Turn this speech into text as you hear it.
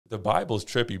The Bible's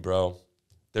trippy, bro.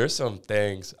 There's some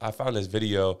things. I found this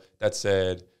video that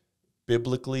said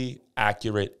biblically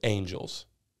accurate angels.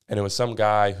 And it was some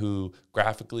guy who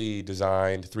graphically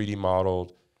designed, 3D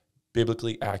modeled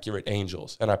biblically accurate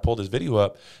angels. And I pulled this video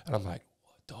up and I'm like,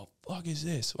 what the fuck is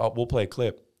this? Well, we'll play a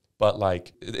clip. But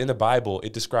like in the Bible,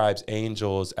 it describes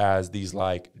angels as these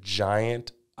like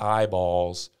giant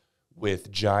eyeballs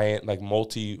with giant, like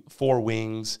four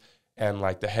wings, and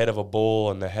like the head of a bull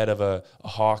and the head of a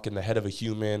hawk and the head of a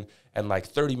human, and like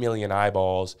 30 million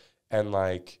eyeballs. And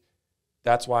like,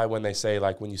 that's why when they say,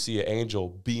 like, when you see an angel,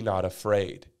 be not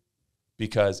afraid,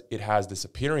 because it has this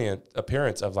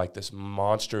appearance of like this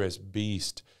monstrous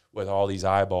beast with all these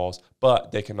eyeballs,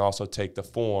 but they can also take the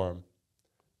form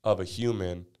of a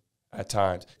human at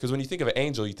times. Because when you think of an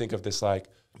angel, you think of this like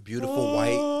beautiful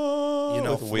white, you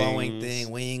know, flowing wings.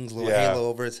 thing, wings, little halo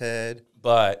over his head.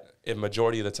 But in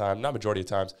majority of the time, not majority of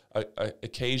times,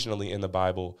 occasionally in the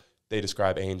Bible, they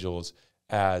describe angels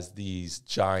as these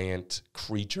giant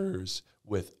creatures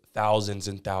with thousands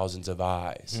and thousands of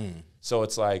eyes. So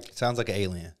it's like... Sounds like an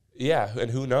alien. Yeah, and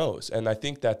who knows? And I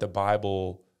think that the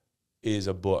Bible is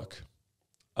a book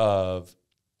of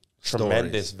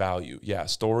tremendous value. Yeah,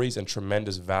 stories and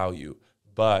tremendous value.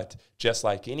 But just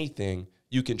like anything,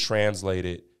 you can translate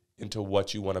it into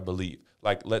what you want to believe.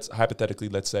 Like, let's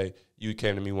say you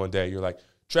came to me one day, you're like,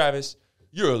 Travis,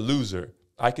 you're a loser.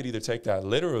 I could either take that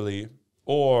literally,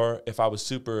 or if I was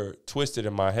super twisted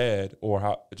in my head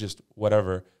or just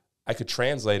whatever, I could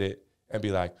translate it and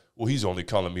be like, well, he's only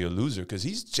calling me a loser because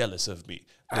he's jealous of me.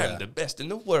 I'm the best in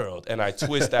the world. And I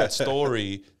twist that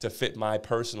story to fit my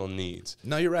personal needs.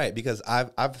 No, you're right, because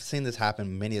I've seen this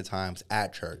happen many a times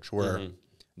at church where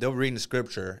they'll read the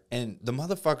scripture and the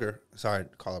motherfucker, sorry to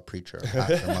call a preacher a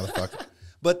pastor, motherfucker,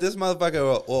 but this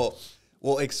motherfucker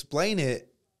will explain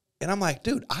it, and I'm like,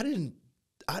 dude, I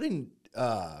didn't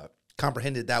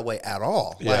comprehend it that way at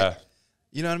all. Yeah. Like,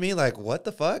 you know what I mean? Like, what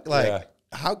the fuck? Like,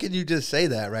 how can you just say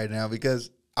that right now? Because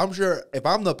I'm sure if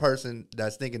I'm the person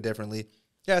that's thinking differently,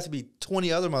 there has to be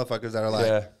 20 other motherfuckers that are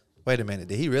like, wait a minute,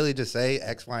 did he really just say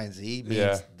X, Y, and Z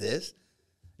means this?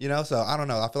 You know, so I don't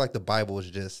know. I feel like the Bible is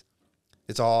just,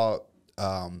 it's all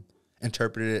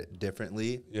interpreted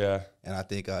differently. Yeah. And I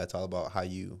think it's all about how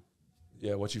you.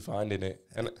 Yeah, what you find in it.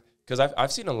 And because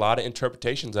I've seen a lot of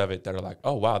interpretations of it that are like,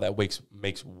 oh, wow, that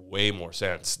makes way more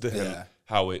sense than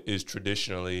how it is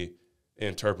traditionally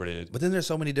interpreted. But then there's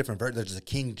so many different versions. There's a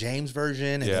King James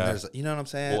version, and then there's, you know what I'm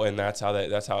saying? Well, and that's how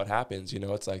it happens. You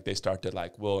know, it's like they start to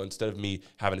like, well, instead of me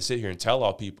having to sit here and tell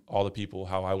all the people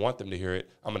how I want them to hear it,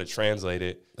 I'm going to translate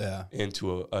it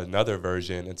into another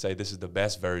version and say this is the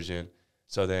best version.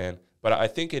 So then, but I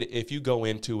think if you go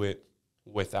into it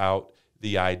without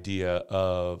the idea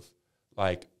of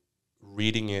like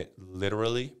reading it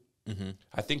literally,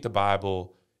 I think the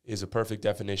Bible is a perfect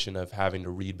definition of having to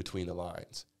read between the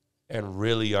lines and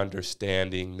really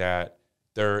understanding that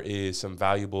there is some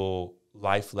valuable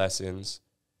life lessons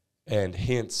and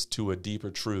hints to a deeper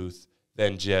truth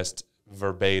than just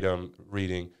verbatim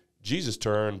reading. Jesus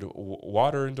turned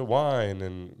water into wine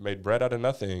and made bread out of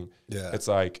nothing. Yeah. It's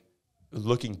like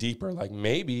looking deeper, like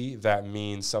maybe that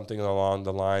means something along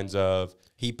the lines of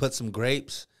he put some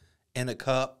grapes in a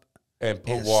cup and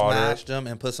put water, smashed them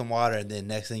and put some water, and then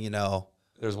next thing you know,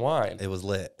 there's wine. It was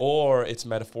lit. Or it's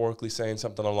metaphorically saying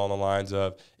something along the lines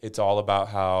of it's all about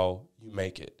how you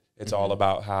make it. It's all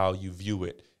about how you view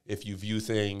it. If you view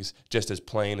things just as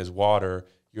plain as water,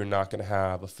 you're not going to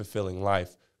have a fulfilling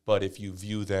life. But if you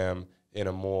view them in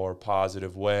a more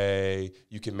positive way,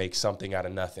 you can make something out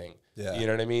of nothing. Yeah. You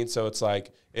know what I mean? So it's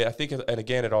like, I think, and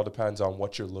again, it all depends on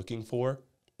what you're looking for.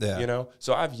 Yeah. You know?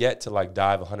 So I've yet to like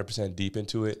dive 100% deep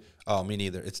into it. Oh, me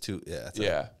neither. It's too,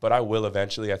 but I will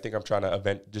eventually. I think I'm trying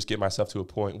to just get myself to a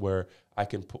point where I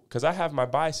can, because I have my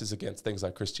biases against things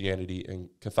like Christianity and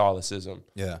Catholicism.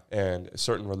 Yeah. And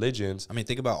certain religions. I mean,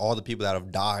 think about all the people that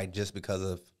have died just because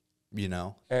of, you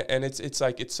know. And it's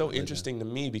like, it's so interesting to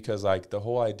me because like the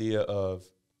whole idea of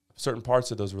certain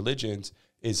parts of those religions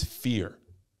is fear.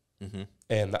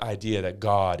 And the idea that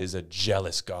God is a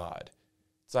jealous God.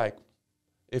 It's like,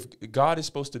 if God is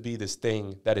supposed to be this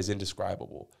thing that is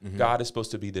indescribable, God is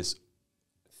supposed to be this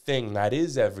thing that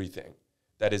is everything,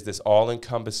 that is this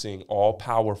all-encompassing,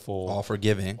 all-powerful,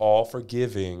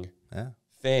 all-forgiving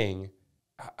thing,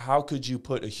 how could you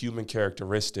put a human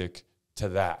characteristic to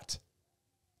that?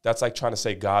 That's like trying to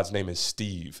say God's name is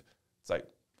Steve. It's like,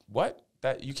 what?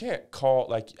 That you can't call,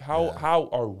 like, how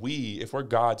are we, if we're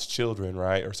God's children,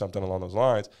 right, or something along those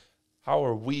lines, how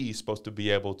are we supposed to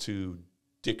be able to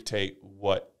dictate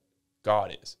what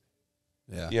God is?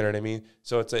 Yeah. You know what I mean?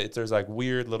 So there's like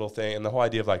weird little thing. And the whole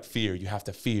idea of like fear, you have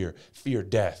to fear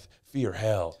death, fear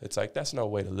hell. It's like, that's no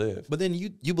way to live. But then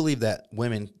you believe that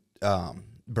women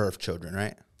birth children,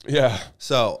 right? Yeah.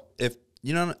 So if,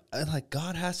 like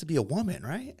God has to be a woman,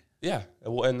 right? Yeah.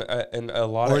 And a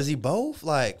lot or is he both?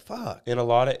 Like, fuck. In a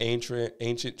lot of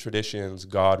ancient traditions,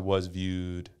 God was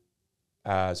viewed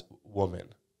as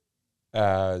woman,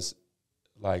 as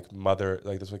like mother,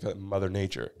 like that's what we call it, mother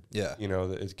nature. Yeah.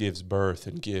 It gives birth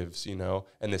and gives,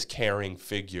 and this caring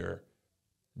figure.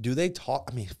 Do they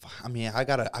talk? I mean, I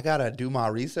gotta do my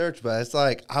research, but it's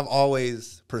like I've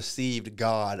always perceived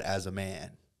God as a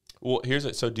man. Well,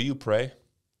 so do you pray?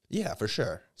 Yeah, for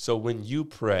sure. So when you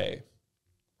pray,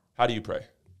 how do you pray?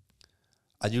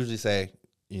 I usually say,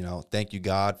 thank you,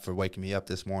 God, for waking me up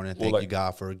this morning. Thank you,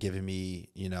 God, for giving me,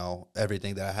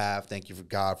 everything that I have. Thank you for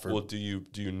God for. Well, do you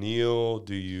kneel?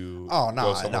 Do you? Oh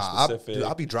no, specific?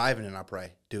 I'll be driving and I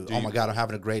pray, dude. My God, I'm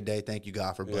having a great day. Thank you,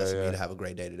 God, for blessing me to have a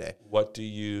great day today. What do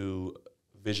you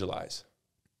visualize?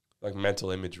 Like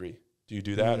mental imagery. Do you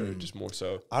do that or just more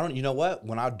so? I don't. You know what?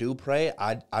 When I do pray,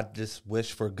 I just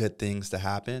wish for good things to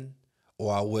happen.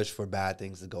 Or I wish for bad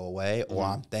things to go away, or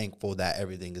I'm thankful that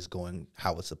everything is going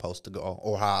how it's supposed to go,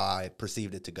 or how I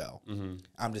perceived it to go.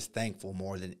 I'm just thankful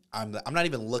more than I'm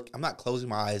not closing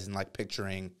my eyes and like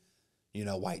picturing,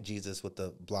 white Jesus with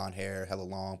the blonde hair, hella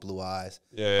long, blue eyes.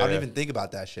 I don't even think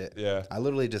about that shit. Yeah, I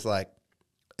literally just like,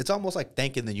 it's almost like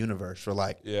thanking the universe for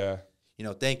like,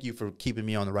 thank you for keeping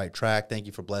me on the right track. Thank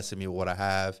you for blessing me with what I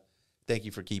have. Thank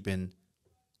you for keeping,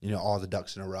 all the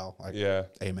ducks in a row. Like,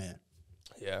 amen.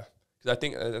 Yeah. Because I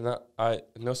think, and I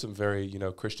know some very,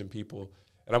 Christian people,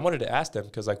 and I wanted to ask them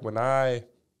because, like, when I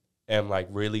am, like,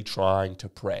 really trying to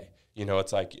pray,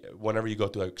 it's like whenever you go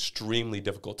through an extremely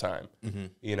difficult time,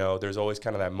 there's always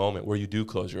kind of that moment where you do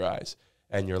close your eyes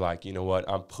and you're like, you know what,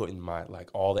 I'm putting my,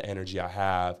 like, all the energy I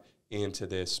have into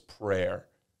this prayer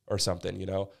or something,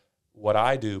 What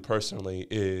I do personally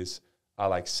is I,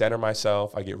 like, center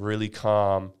myself, I get really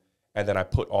calm, and then I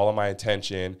put all of my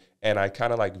attention, and I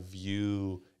kind of, like,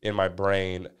 view in my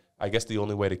brain, I guess the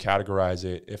only way to categorize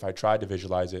it, if I tried to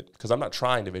visualize it, because I'm not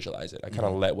trying to visualize it, I kind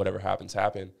of let whatever happens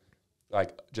happen,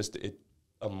 like just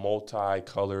a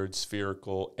multicolored,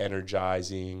 spherical,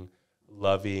 energizing,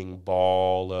 loving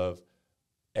ball of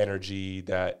energy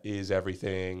that is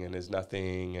everything and is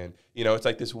nothing, and it's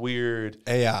like this weird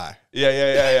AI.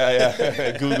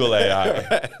 Yeah. Google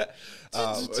AI.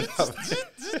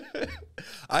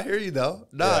 I hear you though.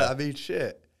 I mean,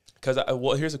 shit. Because,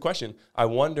 here's a question. I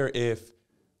wonder if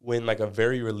when, like, a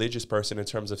very religious person in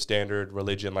terms of standard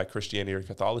religion like Christianity or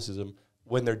Catholicism,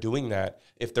 when they're doing that,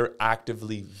 if they're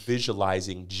actively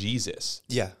visualizing Jesus.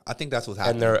 Yeah, I think that's what's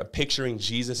happening. And they're picturing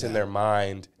Jesus in their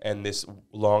mind and this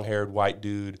long-haired white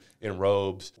dude in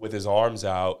robes with his arms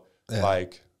out,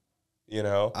 like,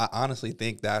 I honestly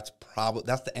think that's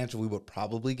the answer we would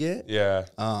probably get. Yeah.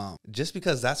 Just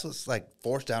because that's what's, like,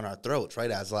 forced down our throats,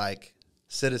 right, as, like,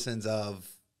 citizens of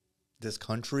this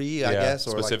country, I guess,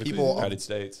 or specifically like people, the United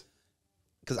States.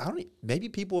 Because maybe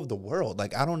people of the world,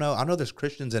 like, I don't know. I know there's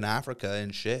Christians in Africa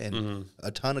and shit, and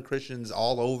a ton of Christians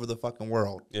all over the fucking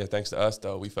world. Yeah, thanks to us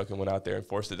though, we fucking went out there and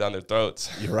forced it down their throats.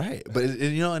 You're right, but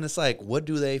and it's like, what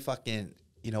do they fucking,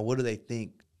 what do they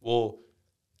think? Well,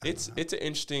 it's an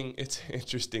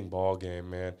interesting ball game,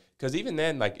 man. Because even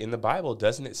then, like in the Bible,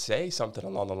 doesn't it say something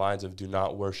along the lines of "Do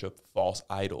not worship false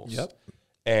idols"? Yep.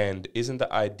 And isn't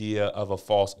the idea of a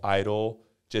false idol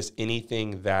just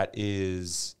anything that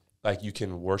is like you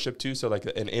can worship to? So like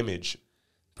an image.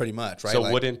 Pretty much, right? So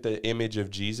like, wouldn't the image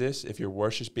of Jesus, if you're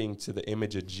worshiping to the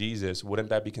image of Jesus, wouldn't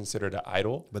that be considered an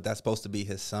idol? But that's supposed to be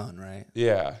his son, right?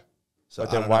 Yeah. So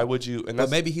but then why would you? And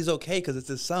but maybe he's okay because it's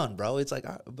his son, bro. It's like,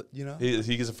 but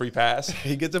he gets a free pass.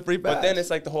 He gets a free pass. But then it's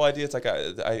like the whole idea. It's like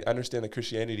I understand that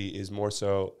Christianity is more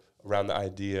so around the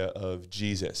idea of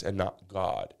Jesus and not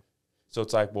God. So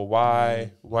it's like, well,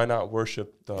 why not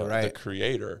worship the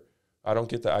Creator? I don't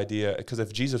get the idea, because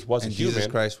if Jesus was a human, Jesus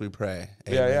Christ, we pray.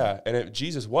 Amen. Yeah. And if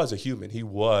Jesus was a human, he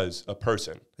was a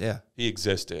person. Yeah, he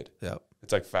existed. Yep.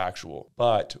 It's like factual.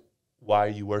 But why are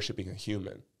you worshiping a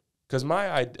human? Because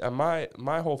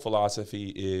my whole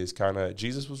philosophy is kind of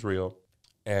Jesus was real,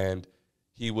 and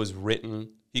he was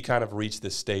written. He kind of reached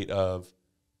this state of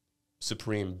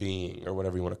supreme being, or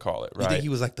whatever you want to call it. Right? You think he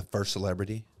was like the first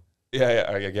celebrity? Yeah,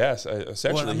 I guess.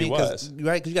 Essentially, he was.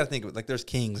 Right, because you got to think of it, like there's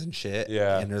kings and shit.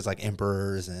 Yeah. And there's like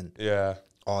emperors and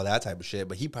all that type of shit.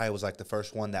 But he probably was like the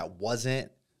first one that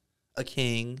wasn't a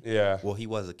king. Yeah. Well, he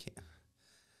was a king.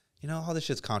 All this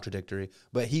shit's contradictory.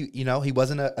 But he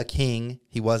wasn't a king.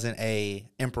 He wasn't a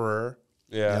emperor.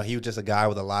 Yeah. You know, he was just a guy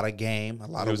with a lot of game, a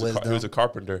lot of wisdom. He was a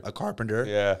carpenter. A carpenter.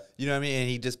 Yeah. You know what I mean? And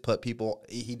he just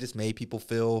he just made people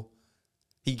feel,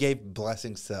 he gave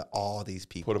blessings to all these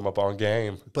people. Put him up on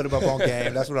game. Put him up on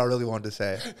game. That's what I really wanted to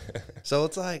say. So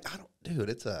it's like,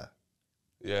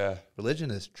 yeah. Religion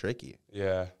is tricky.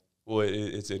 Yeah. Well,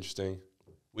 it's interesting.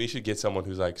 We should get someone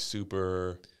who's like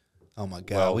super. Oh my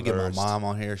God. We get my mom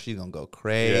on here. She's going to go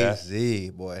crazy,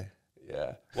 boy.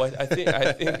 Yeah. Well,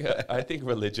 I think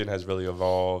religion has really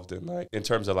evolved, and like in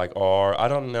terms of like I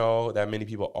don't know that many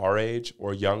people our age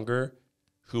or younger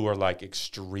who are like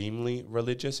extremely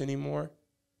religious anymore.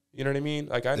 You know what I mean?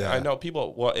 Like I know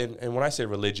people. Well, and when I say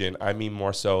religion, I mean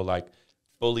more so like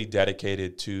fully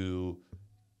dedicated to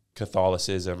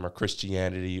Catholicism or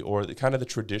Christianity or kind of the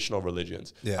traditional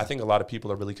religions. Yeah. I think a lot of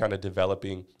people are really kind of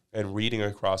developing and reading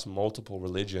across multiple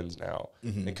religions now,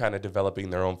 and kind of developing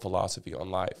their own philosophy on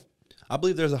life. I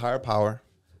believe there's a higher power,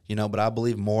 you know, but I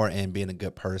believe more in being a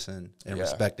good person and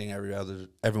respecting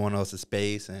everyone else's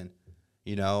space, and,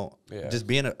 you know, just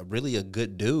being really a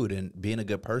good dude and being a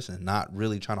good person, not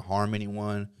really trying to harm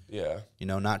anyone. Yeah. You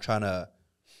know, not trying to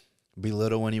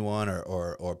belittle anyone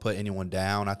or put anyone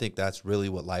down. I think that's really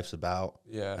what life's about.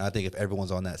 Yeah. And I think if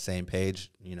everyone's on that same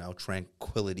page, you know,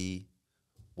 tranquility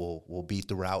will be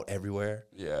throughout everywhere.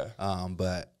 Yeah.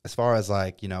 But as far as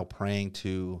like, you know, praying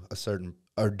to a certain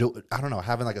I don't know,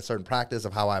 having like a certain practice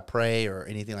of how I pray or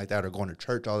anything like that, or going to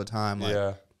church all the time. Like,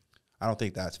 I don't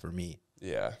think that's for me.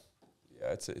 Yeah.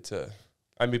 Yeah.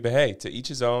 I mean, but hey, to each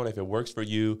his own. If it works for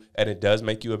you and it does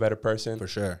make you a better person. For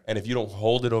sure. And if you don't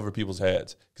hold it over people's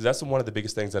heads, because that's one of the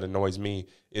biggest things that annoys me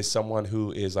is someone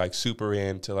who is like super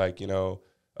into like, you know,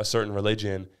 a certain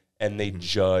religion and they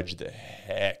judge the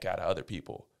heck out of other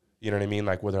people. You know what I mean?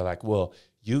 Like where they're like, well,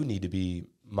 you need to be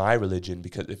my religion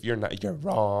because if you're not, you're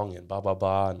wrong and blah, blah,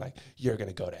 blah. And like, you're going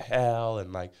to go to hell.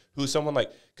 And like, who's someone like,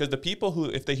 because the people who,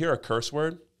 if they hear a curse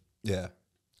word. Yeah.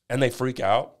 And they freak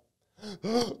out.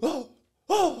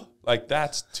 Like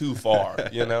that's too far,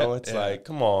 you know? It's like,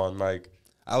 come on. Like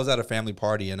I was at a family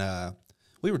party and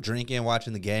we were drinking,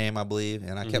 watching the game, I believe.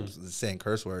 And I kept saying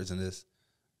curse words. And this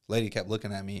lady kept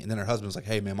looking at me. And then her husband was like,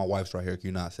 hey man, my wife's right here. Can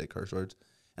you not say curse words?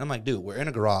 And I'm like, dude, we're in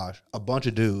a garage, a bunch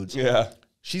of dudes. Yeah.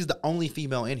 She's the only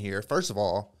female in here. First of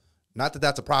all, not that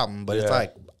that's a problem, but it's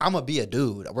like, I'm going to be a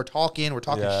dude. We're talking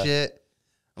shit.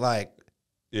 Like,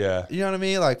 you know what I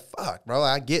mean? Like, fuck, bro.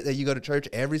 I get that you go to church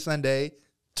every Sunday,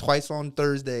 twice on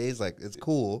Thursdays. Like, it's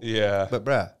cool. Yeah. But,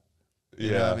 bruh,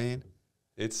 you know what I mean?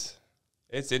 It's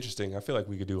interesting. I feel like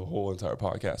we could do a whole entire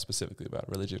podcast specifically about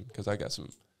religion because I got some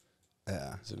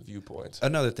viewpoints.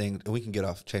 Another thing, we can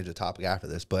change the topic after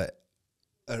this, but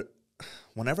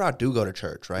whenever I do go to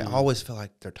church, right, I always feel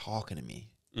like they're talking to me.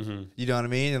 You know what I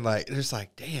mean? And like, it's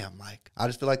like, damn, like, I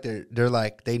just feel like they're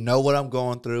like, they know what I'm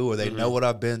going through, or they know what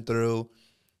I've been through,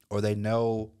 or they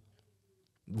know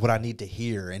what I need to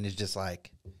hear. And it's just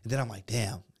like, and then I'm like,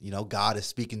 damn, you know, God is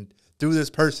speaking through this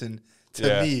person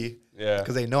to me. Yeah.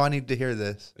 Because they know I need to hear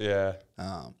this. Yeah.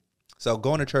 So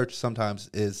going to church sometimes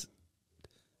is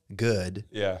good.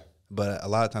 Yeah. But a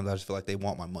lot of times I just feel like they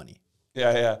want my money.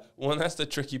 Yeah, yeah. Well, and that's the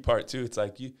tricky part too. It's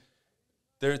like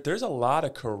there's a lot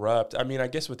of corrupt. I mean, I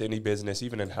guess with any business,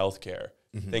 even in healthcare,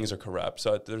 things are corrupt.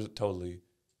 So there's totally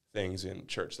things in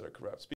church that are corrupt.